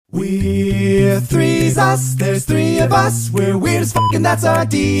We're three's us, there's three of us. We're weird as fuck and that's our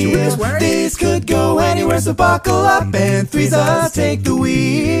deal. This could go anywhere, so buckle up and three's us take the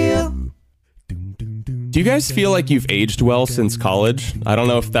wheel. Do you guys feel like you've aged well since college? I don't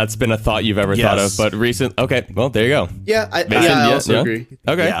know if that's been a thought you've ever thought of, but okay, well, there you go. Yeah, I also agree.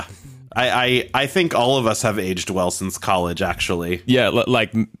 Okay. Yeah. I think all of us have aged well since college, actually. Yeah,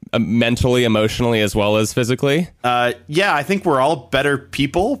 like mentally, emotionally, as well as physically. Yeah, I think we're all better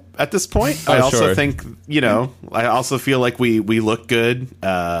people at this point. I also think, I also feel like we look good.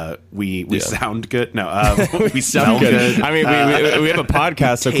 We sound good. No, we smell good. I mean, we have a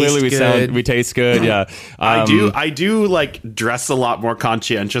podcast, so clearly we taste good. Yeah, I do like dress a lot more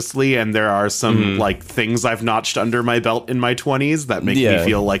conscientiously, and there are some like things I've notched under my belt in my 20s that make me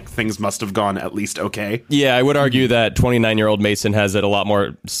feel like things must have gone at least okay. Yeah, I would argue that 29-year-old Mason has it a lot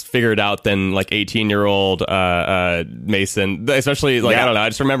more figured out than like 18-year-old Mason, especially like I don't know. I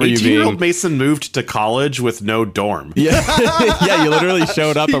just remember you being 18-year-old Mason moved to college with no dorm. Yeah, yeah. You literally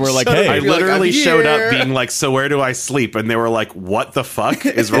showed up and we're like, hey, I literally showed up being like, so where do I sleep? And they were like, what the fuck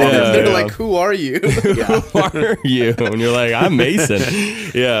is wrong with you? They're like, who are you? Who are you? And you're like, I'm Mason.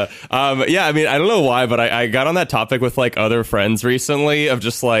 Yeah. Yeah. I mean, I don't know why, but I got on that topic with like other friends recently of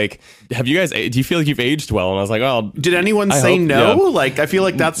just like, do you feel like you've aged well? And I was like, well, did anyone say no? Yeah. Like, I feel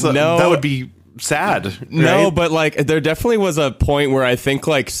like that would be sad. Right? No, but like there definitely was a point where I think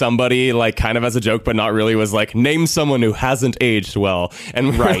like somebody like kind of as a joke but not really was like, name someone who hasn't aged well,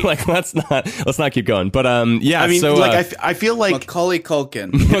 and we're like let's not keep going. But yeah, I mean, so like I feel like Macaulay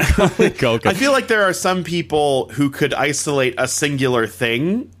Culkin. I feel like there are some people who could isolate a singular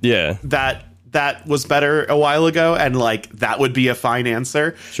thing that was better a while ago, and like that would be a fine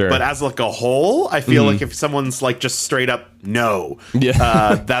answer. Sure. But as like a whole, I feel like if someone's like just straight up no,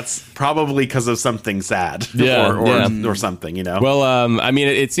 that's probably because of something sad or something, Well, I mean,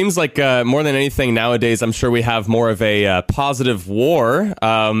 it seems like more than anything nowadays, I'm sure we have more of a positive war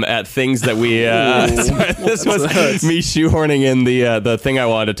at things that we. Sorry, this was me shoehorning in the thing I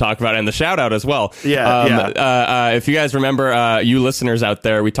wanted to talk about and the shout out as well. If you guys remember, you listeners out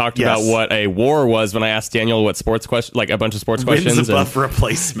there, we talked about what a war was when I asked Daniel what sports question, like a bunch of sports questions. Wins above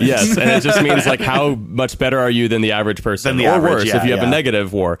replacement. Yes, and it just means like how much better are you than the average person, or worse if you have a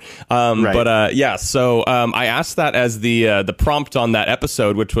negative war. Right. So I asked that as the prompt on that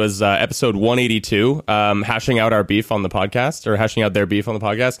episode, which was episode 182, hashing out our beef on the podcast, or hashing out their beef on the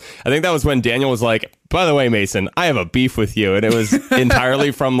podcast. I think that was when Daniel was like, by the way, Mason, I have a beef with you, and it was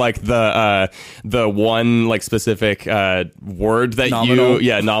entirely from like the one like specific word that nominal.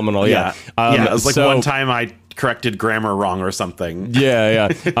 Nominal. Yeah. It was like one time I corrected grammar wrong or something.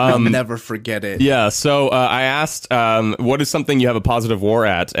 I'll never forget it. Yeah, so I asked, what is something you have a positive war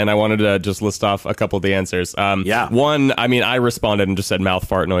at? And I wanted to just list off a couple of the answers. One, I mean, I responded and just said mouth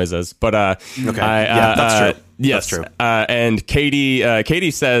fart noises, but that's true. Yes, that's true. And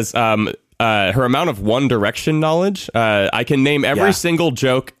Katie says her amount of One Direction knowledge. I can name every single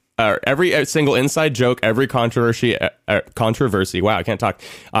joke. Every single inside joke, every controversy. Wow, I can't talk.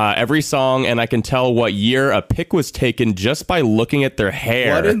 Every song, and I can tell what year a pic was taken just by looking at their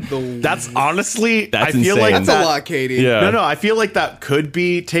hair. That's honestly, I feel insane. like that's a lot, Katie. Yeah. No, I feel like that could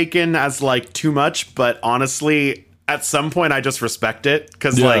be taken as like too much, but honestly, at some point, I just respect it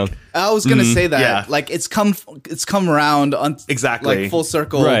because like. I was gonna say that, like it's come around on exactly like full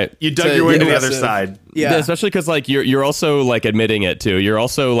circle. Right, you dug your way to the other side. Yeah, especially because like you're also like admitting it too. You're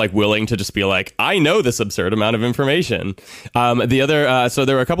also like willing to just be like, I know this absurd amount of information. The other, so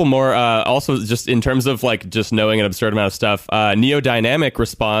there were a couple more. Also, just in terms of like just knowing an absurd amount of stuff. Neodynamic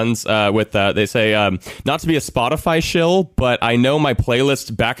responds with they say not to be a Spotify shill, but I know my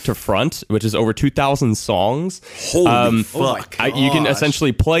playlist back to front, which is over 2,000 songs. Holy fuck! You can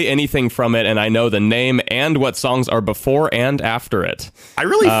essentially play anything from it, and I know the name and what songs are before and after it. I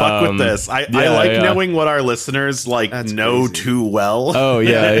really fuck with this. I like knowing what our listeners like know too well. Oh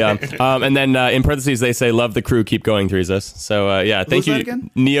yeah. And then in parentheses they say, "Love the crew, keep going, Threeses." So thank you,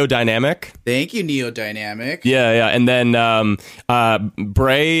 Neodynamic. Thank you, Neodynamic. Yeah. And then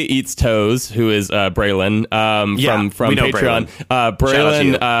Bray Eats Toes, who is Braylon from Patreon.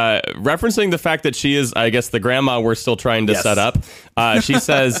 Braylon referencing the fact that she is, I guess, the grandma we're still trying to set up. She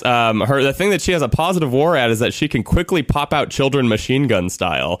says the thing that she has a positive war at is that she can quickly pop out children machine gun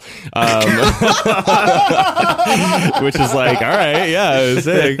style, which is like, all right,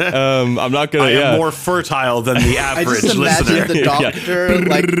 sick. I'm not gonna. I am more fertile than the average I just imagine listener. the doctor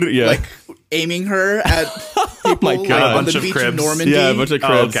like aiming her at people my God. on the beach in Normandy. Yeah, a bunch of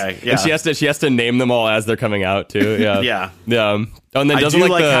cribs. Okay, yeah. And she has to name them all as they're coming out too. Yeah. Yeah. Oh, and then I doesn't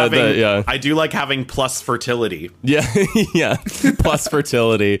I do like having plus fertility. Yeah, yeah, plus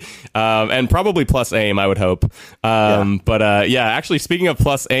fertility, and probably plus aim, I would hope. But actually, speaking of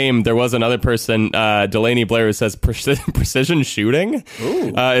plus aim, there was another person, Delaney Blair, who says precision shooting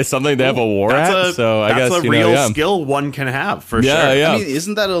is something they have a war at. So I guess that's a real skill one can have for sure. Yeah. I mean,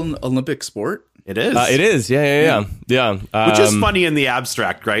 isn't that an Olympic sport? It is. It is. Yeah. Which is funny in the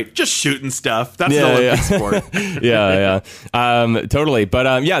abstract, right? Just shooting stuff. That's an Olympic sport. Yeah. Totally.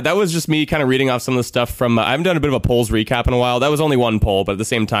 But that was just me kind of reading off some of the stuff from. I haven't done a bit of a polls recap in a while. That was only one poll, but at the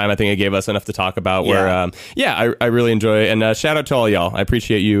same time, I think it gave us enough to talk about. I really enjoy it. And shout out to all y'all. I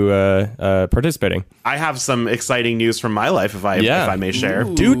appreciate you participating. I have some exciting news from my life, if I may share.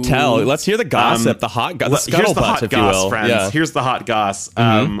 Ooh. Do tell. Let's hear the gossip, the hot gossip. Here's the hot goss, friends. Yeah. Here's the hot goss.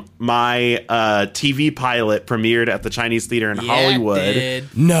 My TV pilot premiered at the Chinese Theater in Hollywood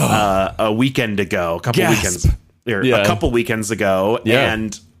a weekend ago, a couple weekends ago,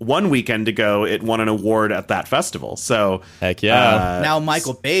 and 1 weekend ago it won an award at that festival. So heck yeah. Now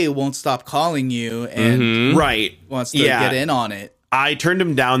Michael Bay won't stop calling you and wants to get in on it. I turned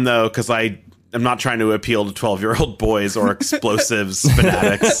him down though because I'm not trying to appeal to 12-year-old boys or explosives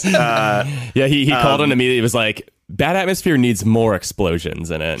fanatics. He called in immediately. He was like, Bad Atmosphere needs more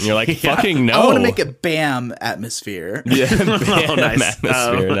explosions in it. And you're like, fucking no. I want to make it BAM atmosphere. Yeah, BAM nice.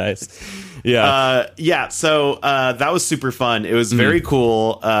 atmosphere. Nice. Yeah. So that was super fun. It was very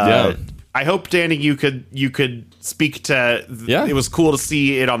cool. I hope, Danny, you could speak to. It was cool to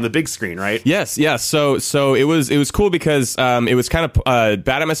see it on the big screen, right? Yes. So it was cool because it was kind of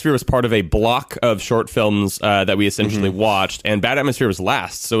Bad Atmosphere was part of a block of short films that we essentially watched, and Bad Atmosphere was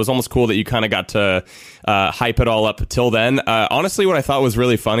last. So it was almost cool that you kind of got to hype it all up till then. Honestly, what I thought was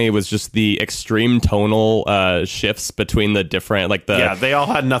really funny was just the extreme tonal shifts between the different they all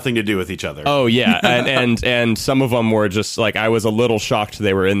had nothing to do with each other. Oh yeah, and some of them were just like I was a little shocked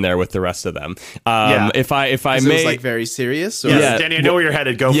they were in there with the rest of them. If I may, it was like very serious. Or? Yes, Danny, I know where you're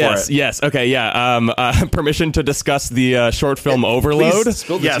headed. Go for it. Yes. Okay. Yeah. Permission to discuss the short film Overload. Please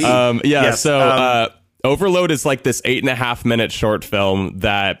spill the tea. So Overload is like this 8.5 minute short film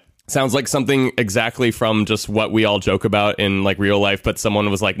that sounds like something exactly from just what we all joke about in like real life, but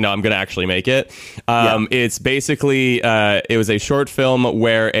someone was like, no, I'm going to actually make it. It's basically, it was a short film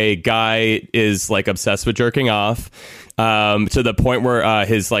where a guy is like obsessed with jerking off. To the point where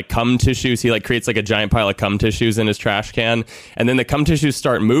his like cum tissues, he like creates like a giant pile of cum tissues in his trash can, and then the cum tissues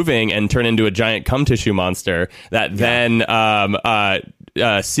start moving and turn into a giant cum tissue monster that then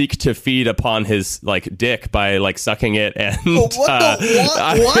seek to feed upon his like dick by like sucking it and what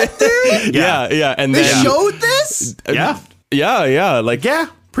dude? Yeah and they then showed this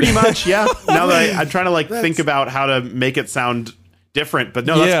pretty much. Now that I'm trying to like think about how to make it sound different, but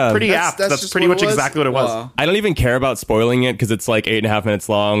no, that's pretty apt. That's pretty much exactly what it was. I don't even care about spoiling it because it's like 8.5 minutes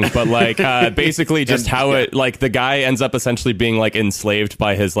long, but like basically just how it like the guy ends up essentially being like enslaved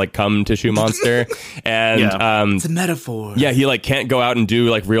by his like cum tissue monster, and it's a metaphor. Yeah, he like can't go out and do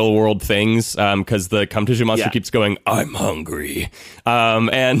like real world things because the cum tissue monster keeps going, I'm hungry,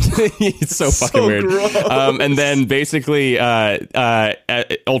 and it's so fucking weird. And then basically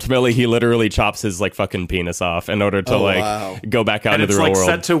ultimately he literally chops his like fucking penis off in order to go back out into the real world. It's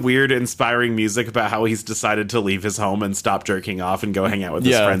like set to weird, inspiring music about how he's decided to leave his home and stop jerking off and go hang out with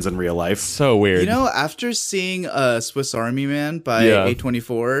his friends in real life. So weird. You know, after seeing Swiss Army Man by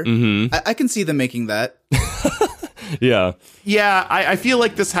A24, I can see them making that. Yeah, I feel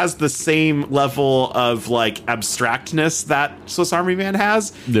like this has the same level of like abstractness that Swiss Army Man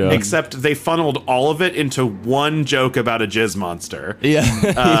has, except they funneled all of it into one joke about a jizz monster.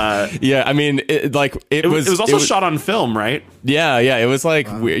 I mean, it was also shot on film, right? It was like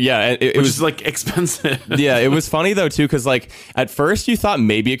it was like expensive. It was funny though too, because like at first you thought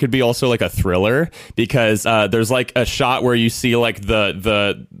maybe it could be also like a thriller because there's like a shot where you see like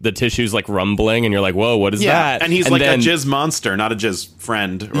the tissues like rumbling and you're like, whoa, what is that? And he's like a jizz monster, not a jizz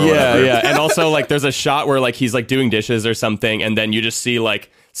friend. Or whatever. And also like there's a shot where like he's like doing dishes or something, and then you just see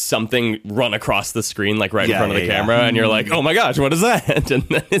like something run across the screen like right in front of the camera, and you're like, oh my gosh, what is that? And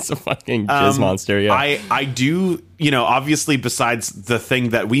then it's a fucking jizz monster. I do, obviously besides the thing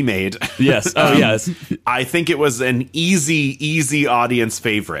that we made, yes I think it was an easy audience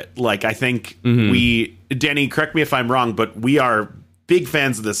favorite. Like I think Danny, correct me if I'm wrong, but we are big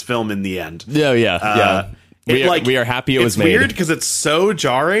fans of this film in the end. We are happy it was made. It's weird because it's so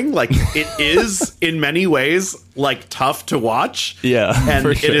jarring. Like it is in many ways like tough to watch. And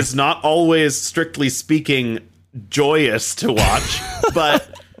for sure. It is not always, strictly speaking, joyous to watch. But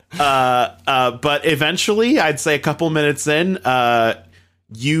But eventually, I'd say a couple minutes in,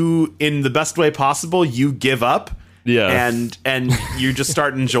 you, in the best way possible, you give up. Yeah, and you just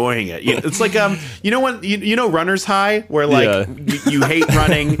start enjoying it. It's like when you know runner's high, where like you hate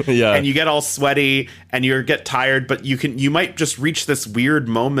running and you get all sweaty and you get tired, but you might just reach this weird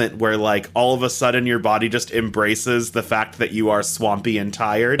moment where like all of a sudden your body just embraces the fact that you are swampy and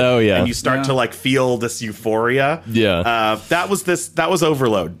tired. Oh yeah, and you start to like feel this euphoria. Yeah, that was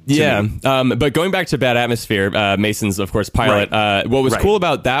Overload. But going back to Bad Atmosphere, Mason's of course pilot. Right. What was cool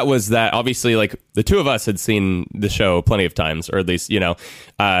about that was that obviously like the two of us had seen the show plenty of times, or at least to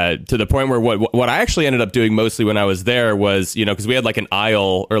the point where what I actually ended up doing mostly when I was there was because we had like an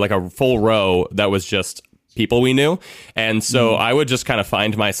aisle or like a full row that was just people we knew, and so I would just kind of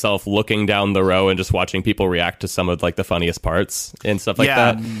find myself looking down the row and just watching people react to some of like the funniest parts and stuff like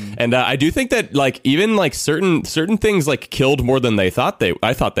that. And I do think that like even like certain things like killed more than I thought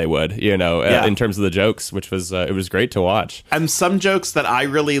they would, in terms of the jokes, which was it was great to watch. And some jokes that I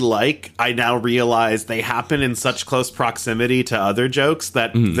really like, I now realize they happen in such close proximity to other jokes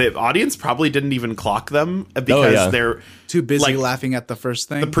that the audience probably didn't even clock them because they're too busy laughing at the first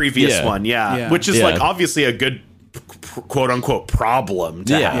thing. The previous one, which is like obviously a good quote unquote problem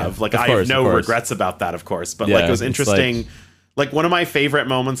to have. Like I have no regrets about that, of course. But like it was interesting. Like one of my favorite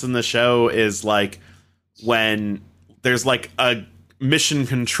moments in the show is like when there's like a mission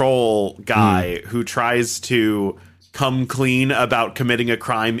control guy who tries to come clean about committing a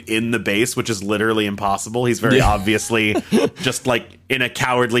crime in the base, which is literally impossible. He's very obviously just like in a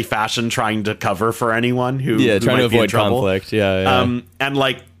cowardly fashion trying to cover for anyone who trying to avoid conflict. And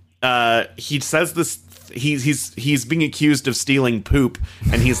like he says this. He's being accused of stealing poop,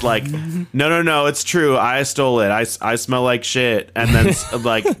 and he's like, no, it's true. I stole it. I smell like shit. And then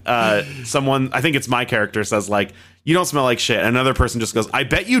like someone, I think it's my character, says like, you don't smell like shit. Another person just goes, I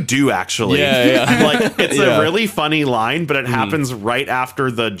bet you do, actually. I'm like, it's a really funny line, but it happens right after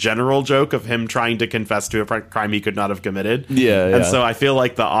the general joke of him trying to confess to a crime he could not have committed. And so I feel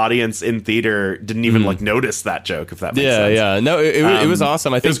like the audience in theater didn't even like notice that joke, if that makes sense. No, it was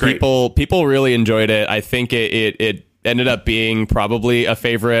awesome. I think people really enjoyed it. I think it ended up being probably a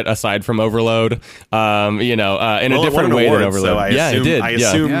favorite aside from Overload, in a different way than Overload. So I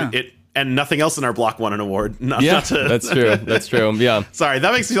assume it. And nothing else in our block won an award. That's true. That's true. Yeah. Sorry,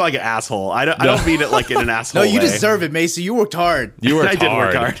 that makes me feel like an asshole. I don't mean it like in an asshole. No, you way. deserve it, Mason. You worked hard. I did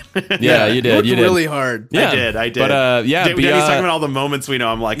work hard. Yeah, you did. You worked really hard. Yeah. I did. But Danny's talking about all the moments we know.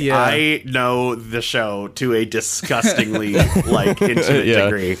 I'm like, I know the show to a disgustingly like intimate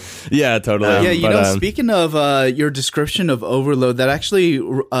degree. Yeah, totally. Speaking of your description of Overload, that actually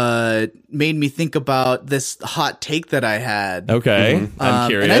made me think about this hot take that I had. Okay, I'm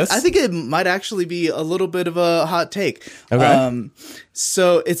curious. And I think it might actually be a little bit of a hot take. Okay.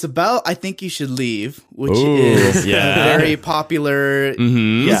 So it's about I Think You Should Leave, which is a very popular.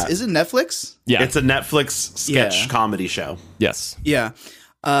 Is it Netflix? Yeah, it's a Netflix sketch comedy show. Yes. Yeah.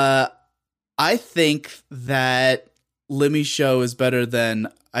 I think that Limmy's show is better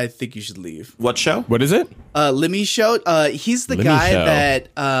than I Think You Should Leave. What show? What is it? Limmy's show. He's the guy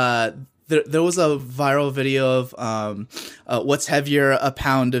that there was a viral video of what's heavier, a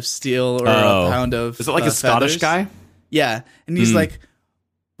pound of steel or a pound of Is it like a Scottish guy? Yeah, and he's like,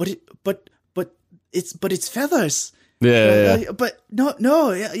 but it's feathers. Yeah. But no,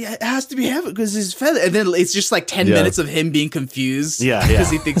 it has to be heavy because it's feather. And then it's just like 10 minutes of him being confused.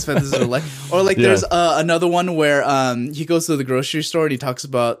 Because he thinks feathers are light. Or like there's another one where he goes to the grocery store and he talks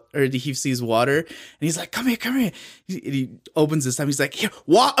about, or he sees water and he's like, come here. He opens this time. He's like, here,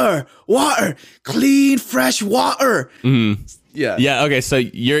 water, clean, fresh water. Mm-hmm. Yeah. Okay. So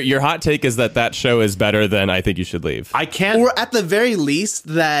your hot take is that show is better than I Think You Should Leave. I can't, or at the very least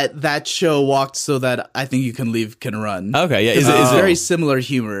that show walked so that I Think You Can Leave can run. Okay. Yeah. Is it very similar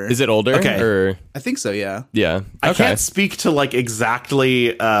humor? Is it older? Okay. Or? I think so. Yeah. Yeah. Okay. I can't speak to like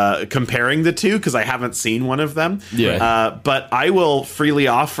exactly comparing the two because I haven't seen one of them. Yeah. But I will freely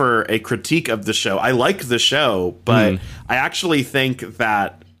offer a critique of the show. I like the show, but I actually think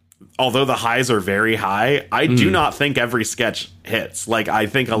that although the highs are very high, I do not think every sketch hits. Like, I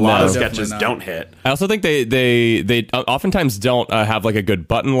think a lot of sketches don't hit. I also think they oftentimes don't have like a good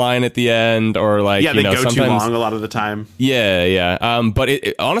button line at the end, or like they go too long a lot of the time. But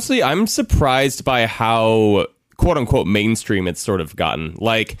honestly, I'm surprised by how quote unquote mainstream it's sort of gotten.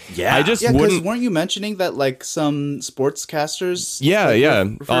 Like, I just wouldn't. Weren't you mentioning that like some sportscasters?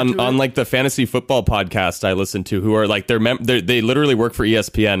 On like the fantasy football podcast I listen to, who are like they literally work for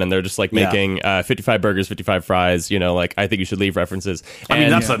ESPN, and they're just like making 55 burgers, 55 fries. You know, like I think you should leave references. I mean,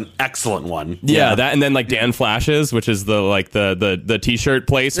 that's an excellent one. Yeah, that, and then like Dan Flashes, which is the t-shirt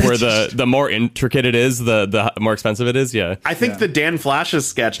place where the more intricate it is, the more expensive it is. Yeah, I think the Dan Flashes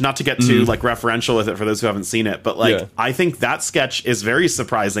sketch, not to get too like referential with it for those who haven't seen it, but like I think that sketch is very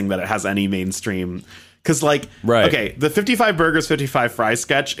surprising that it has any mainstream. Because, like, okay, the 55 burgers, 55 fries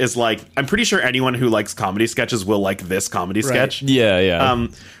sketch is like, I'm pretty sure anyone who likes comedy sketches will like this comedy sketch. Yeah.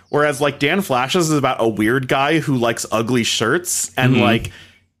 Whereas, like, Dan Flashes is about a weird guy who likes ugly shirts, and like,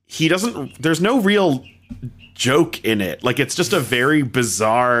 there's no real joke in it. Like, it's just a very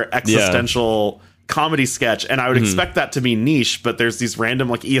bizarre existential comedy sketch, and I would expect that to be niche, but there's these random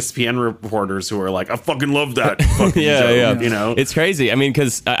like ESPN reporters who are like, I fucking love that fucking joke, you know? It's crazy. I mean,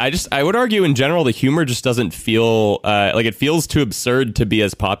 because I would argue in general the humor just doesn't feel like it feels too absurd to be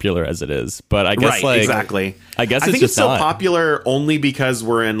as popular as it is. But I guess exactly. I think it's so popular only because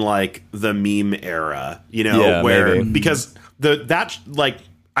we're in like the meme era, you know, because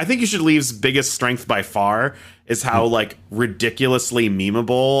I think You Should Leave's biggest strength by far is how like ridiculously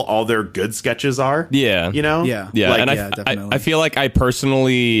memeable all their good sketches are. Yeah. You know? Yeah. Like, and I feel like I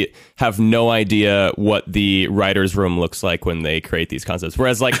personally have no idea what the writer's room looks like when they create these concepts.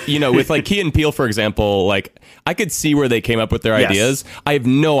 Whereas like, you know, with like Key and Peele, for example, like I could see where they came up with their ideas. I have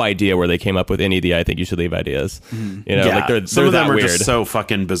no idea where they came up with any of the I Think You Should Leave ideas. You know, like some of them are weird. just so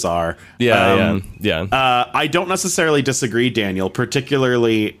fucking bizarre. Yeah. I don't necessarily disagree, Daniel,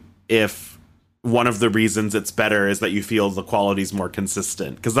 particularly if one of the reasons it's better is that you feel the quality's more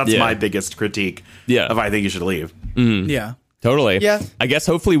consistent, because that's my biggest critique of I Think You Should Leave. Yeah. Totally. Yeah. I guess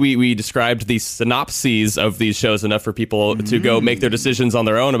hopefully we described the synopses of these shows enough for people to go make their decisions on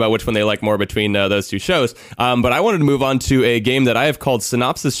their own about which one they like more between those two shows. But I wanted to move on to a game that I have called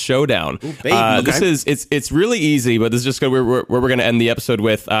Synopsis Showdown. Ooh, baby. This is it's really easy, but this is just where we're going to end the episode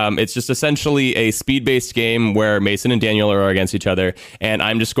with. It's just essentially a speed-based game where Mason and Daniel are against each other, and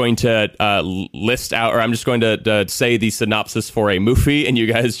I'm just going to list out, or I'm just going to say the synopsis for a movie, and you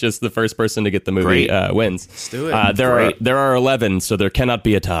guys just the first person to get the movie wins. Let's do it. There are 11, so there cannot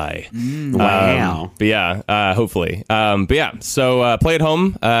be a tie. Wow. But yeah, hopefully. But yeah, so play at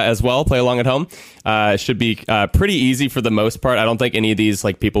home as well. Play along at home. Should be pretty easy for the most part. I don't think any of these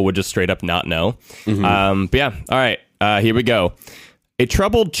like people would just straight up not know. But yeah, all right. Here we go. A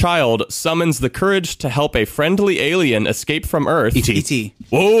troubled child summons the courage to help a friendly alien escape from Earth. E.T.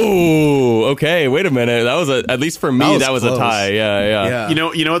 Whoa. Okay. Wait a minute. That was at least for me, that was a tie. Yeah. You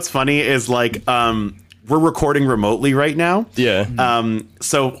know what's funny is like we're recording remotely right now. Yeah.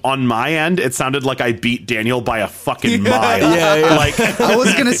 So on my end, it sounded like I beat Daniel by a fucking mile. Yeah. Like I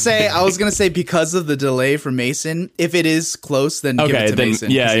was gonna say because of the delay for Mason, if it is close, then give it to Mason.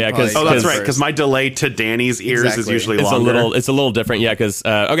 Yeah. That's right. Because my delay to Danny's ears is usually longer. It's a little different. Yeah. Because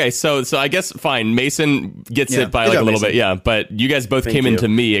okay. So I guess fine. Mason gets it by like a little bit. Yeah. But you guys both came into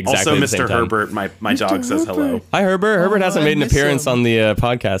me exactly. Also, the same Mr. time. Herbert, my dog says hello. Hi, Herbert. Herbert hasn't made an appearance on the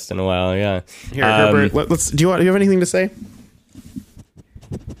podcast in a while. Yeah. Here, Herbert. Do you have anything to say?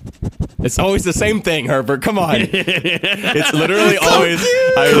 It's always the same thing, Herbert. Come on. It's literally always.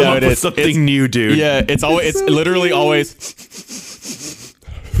 I know it is. Something new, dude. Yeah, it's literally always.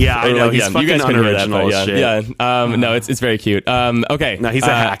 Yeah, I know. He's fucking you guys can hear that, but shit. Yeah. No, it's very cute. Okay. No, he's a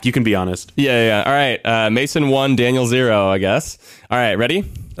hack. You can be honest. Yeah. All right. Mason 1, Daniel 0, I guess. All right. Ready?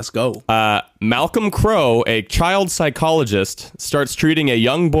 Let's go. Malcolm Crowe, a child psychologist, starts treating a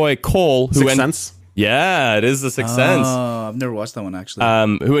young boy, Cole, who Sixth Sense? Yeah, it is The Sixth Sense. I've never watched that one, actually.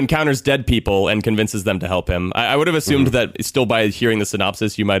 Who encounters dead people and convinces them to help him. I would have assumed that still by hearing the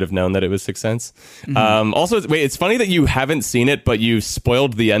synopsis, you might have known that it was Sixth Sense. Also, it's funny that you haven't seen it, but you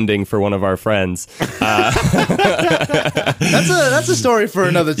spoiled the ending for one of our friends. That's a story for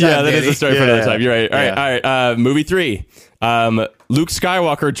another time. Yeah, that is a story for another time. You're right. All right. Movie 3. Luke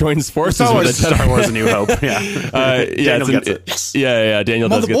Skywalker joins forces with the Star Wars: A New Hope. Daniel gets it. Yes. Yeah. Daniel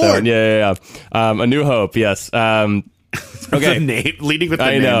does get that one. Yeah. A New Hope. Yes. Okay. Leading with the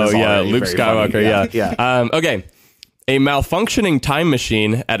I name know. is Yeah. Luke Skywalker. Yeah. Okay. A malfunctioning time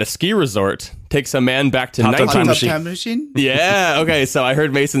machine at a ski resort takes a man back to Hot time machine. Yeah. Okay. So I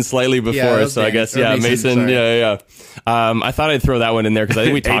heard Mason slightly before. So I guess Mason. Yeah. I thought I'd throw that one in there because I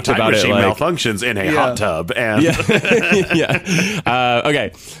think we talked about it. Like malfunctions in a hot tub. And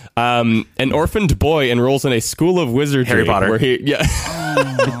Okay. An orphaned boy enrolls in a school of wizardry. Harry Potter. Where he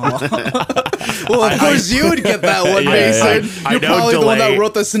Well, of course you would get that one, Mason. You're probably the one that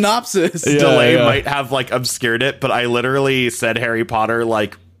wrote the synopsis. Delay might have like obscured it, but I literally said Harry Potter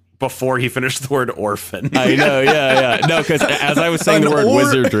like before he finished the word orphan. I know, no, because as I was saying the word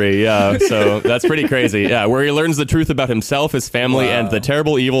wizardry, so that's pretty crazy. Yeah, where he learns the truth about himself, his family, and the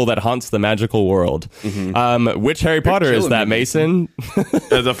terrible evil that haunts the magical world. Which Harry Potter is that, Mason?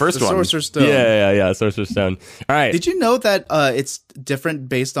 The first one. Sorcerer's Stone. Yeah, Sorcerer's Stone. All right. Did you know that it's different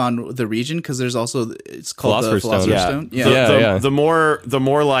based on the region? Because there's also, it's called the Philosopher's Stone. Yeah. The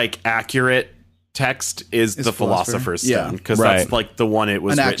more like accurate text is the Philosopher's Stone, because that's like the one it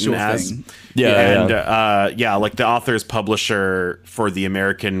was written as. Thing. Like the author's publisher for the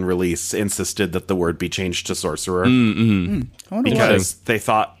American release insisted that the word be changed to sorcerer because they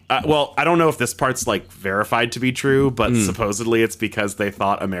thought. Well, I don't know if this part's like verified to be true, but supposedly it's because they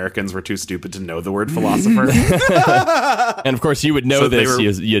thought Americans were too stupid to know the word philosopher. And of course, you would know this,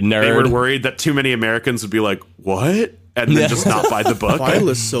 you nerd. They were worried that too many Americans would be like, "What?" and then just not buy the book.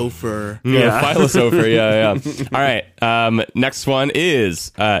 Philosopher. Philosopher. Yeah. All right. Next one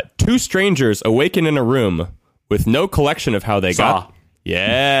is two strangers awaken in a room with no collection of how they got.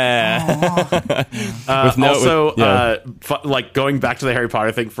 Yeah. Like going back to the Harry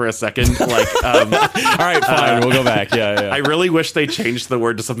Potter thing for a second, like, all right, fine, we'll go back. Yeah. I really wish they changed the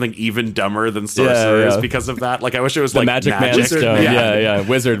word to something even dumber than sorcerers because of that. Like, I wish it was the like magic man stone. Yeah.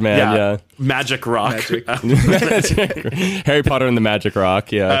 Wizard man. Magic rock. Harry Potter and the Magic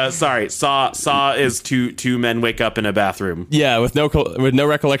Rock. Yeah. Saw is two men wake up in a bathroom. Yeah, with no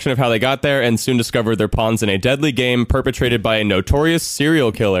recollection of how they got there, and soon discover their pawns in a deadly game perpetrated by a notorious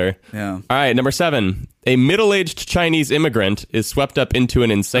serial killer. Yeah. All right, number 7. A middle-aged Chinese immigrant is swept up into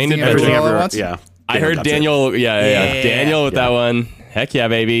an insane adventure. Yeah. I heard Daniel. Daniel with that one. Heck yeah,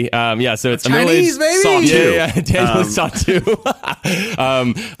 baby. So it's Chinese, baby. Saw 2. Yeah, Daniel Saw 2.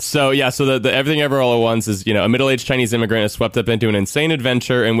 So the Everything Ever All at Once is, a middle-aged Chinese immigrant is swept up into an insane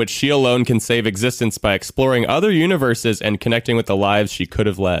adventure in which she alone can save existence by exploring other universes and connecting with the lives she could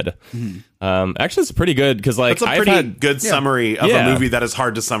have led. Actually, it's pretty good because that's a pretty good summary of a movie that is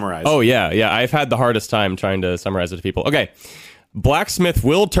hard to summarize. Oh yeah. I've had the hardest time trying to summarize it to people. Okay. Blacksmith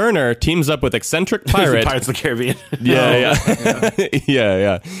Will Turner teams up with eccentric pirate Pirates of the Caribbean.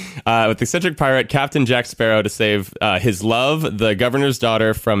 With eccentric pirate Captain Jack Sparrow to save his love, the governor's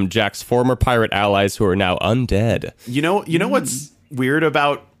daughter, from Jack's former pirate allies who are now undead. You know what's weird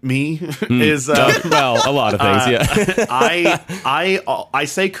about me is a lot of things. I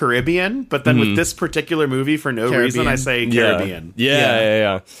say Caribbean, but then with this particular movie, for no reason, I say Caribbean.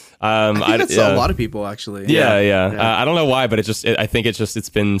 Yeah. I think that's a lot of people, actually. Yeah. I don't know why, but I think it's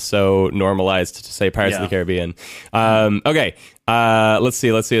been so normalized to say Pirates of the Caribbean. Okay. Let's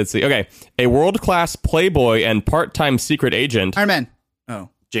see. Okay. A world-class playboy and part-time secret agent. Iron Man. Oh.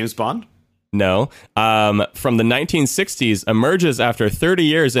 James Bond? No. From the 1960s, emerges after 30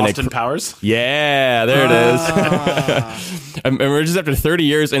 years in Austin Powers? Yeah, there it is. Emerges after 30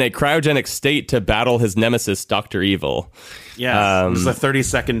 years in a cryogenic state to battle his nemesis, Dr. Evil. Yeah, this is a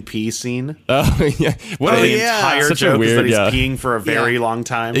 30-second pee scene. Oh, yeah. The entire joke is that he's peeing for a very long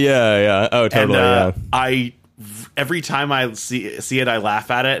time. Yeah. Oh, totally, and, every time I see it, I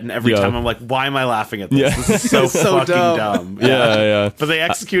laugh at it, and every time I'm like, why am I laughing at this? Yeah. This is so fucking dumb. Yeah. But they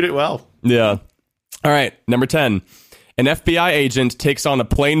execute it well. Yeah. All right, number 10. An FBI agent takes on a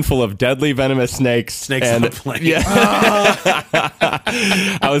plane full of deadly venomous snakes. Snakes on a plane. Yeah.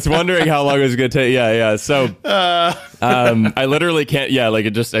 I was wondering how long it was going to take. Yeah. So I literally can't. Yeah, like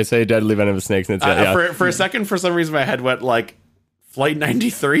I say deadly venomous snakes. And it's, for a second, for some reason, my head went like Flight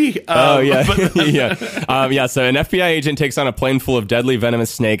 93. So an FBI agent takes on a plane full of deadly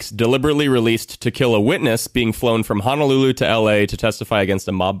venomous snakes deliberately released to kill a witness being flown from Honolulu to LA to testify against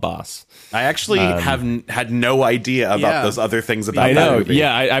a mob boss. I actually had no idea about those other things about that movie.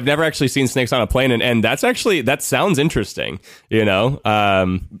 Yeah, I've never actually seen snakes on a plane, and that sounds interesting,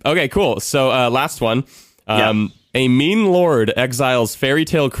 Okay, cool. So last one. A mean lord exiles fairy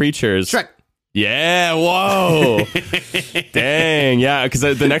tale creatures. Shrek. Yeah, whoa. Dang, yeah, because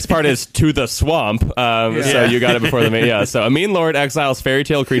the next part is to the swamp. So you got it before the main. Yeah, so a mean lord exiles fairy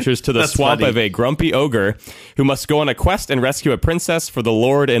tale creatures to the swamp of a grumpy ogre who must go on a quest and rescue a princess for the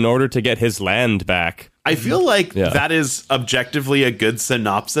lord in order to get his land back. I feel like that is objectively a good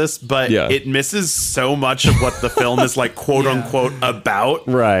synopsis, but it misses so much of what the film is like, quote unquote, about.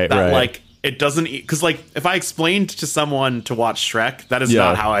 Right. Like, it doesn't, because like if I explained to someone to watch Shrek, that is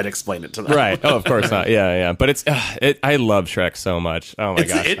not how I'd explain it to them. Right. Oh, of course not. Yeah. But I love Shrek so much. Oh my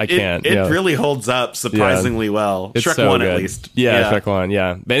gosh, I can't. It really holds up surprisingly well. It's Shrek so 1 good. at least. Yeah, Shrek 1.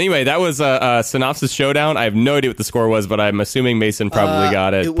 Yeah. But anyway, that was a Synopsis Showdown. I have no idea what the score was, but I'm assuming Mason probably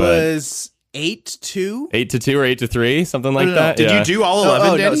got it. It was 8-2, 8-2 or 8-3, something like that. Did you do all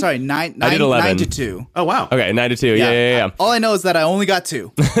 11? No, sorry, 9. I did 11. 9-2. Oh wow. Okay, 9-2. Yeah. All I know is that I only got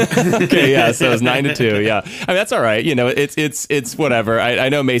 2. Okay, yeah. So it was 9-2. Yeah, I mean that's all right. You know, it's whatever. I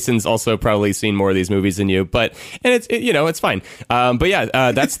know Mason's also probably seen more of these movies than you, but it's fine. But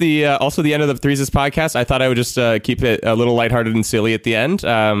yeah, that's also the end of the Threeses podcast. I thought I would just keep it a little lighthearted and silly at the end.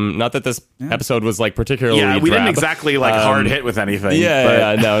 Not that this episode was like particularly we drab. didn't exactly like hard hit with anything.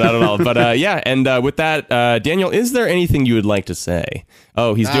 No, not at all. But yeah, and with that, Daniel, is there anything you would like to say?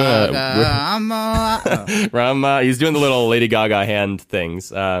 Oh, he's doing he's doing the little Lady Gaga hand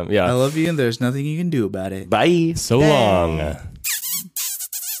things. Yeah, I love you, and there's nothing you can do about it. Bye. So long.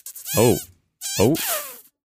 Oh.